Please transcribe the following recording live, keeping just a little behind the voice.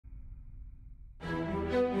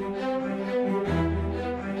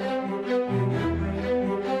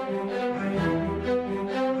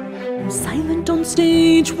confident on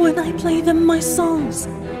stage when I play them my songs,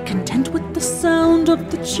 content with the sound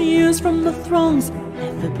of the cheers from the throngs,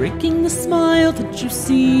 never breaking the smile that you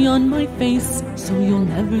see on my face, so you'll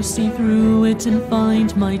never see through it and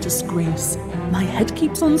find my disgrace. My head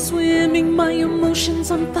keeps on swimming, my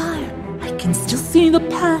emotions on fire. I can still see the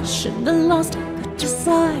passion, the lust, the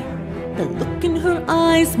desire, the look in her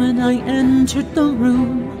eyes when I entered the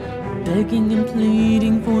room, begging and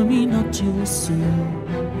pleading for me not to assume.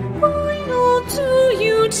 Why not do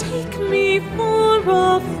you take me for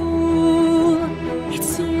a fool?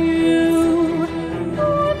 It's you,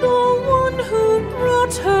 you're the one who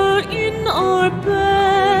brought her in our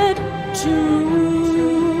bed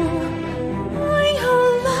too. I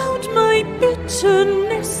allowed my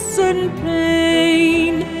bitterness and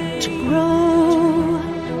pain to grow.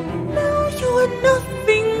 Now you're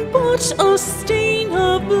nothing but a stain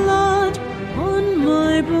of blood on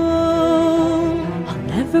my bow. I'll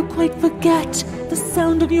never quite forget the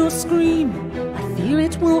sound of your scream. I fear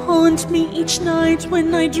it will haunt me each night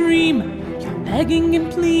when I dream. Your begging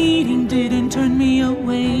and pleading didn't turn me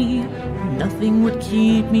away. Nothing would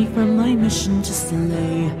keep me from my mission to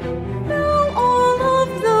slay. Now all of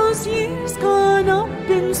those years gone up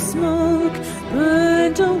in smoke,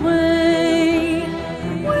 burned away.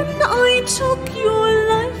 When I took your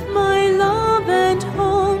life, my love and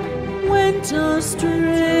hope went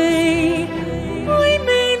astray. I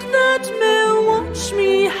made that man watch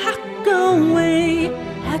me hack away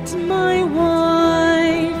at my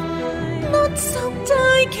wife. Blood-soaked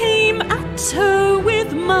I came at her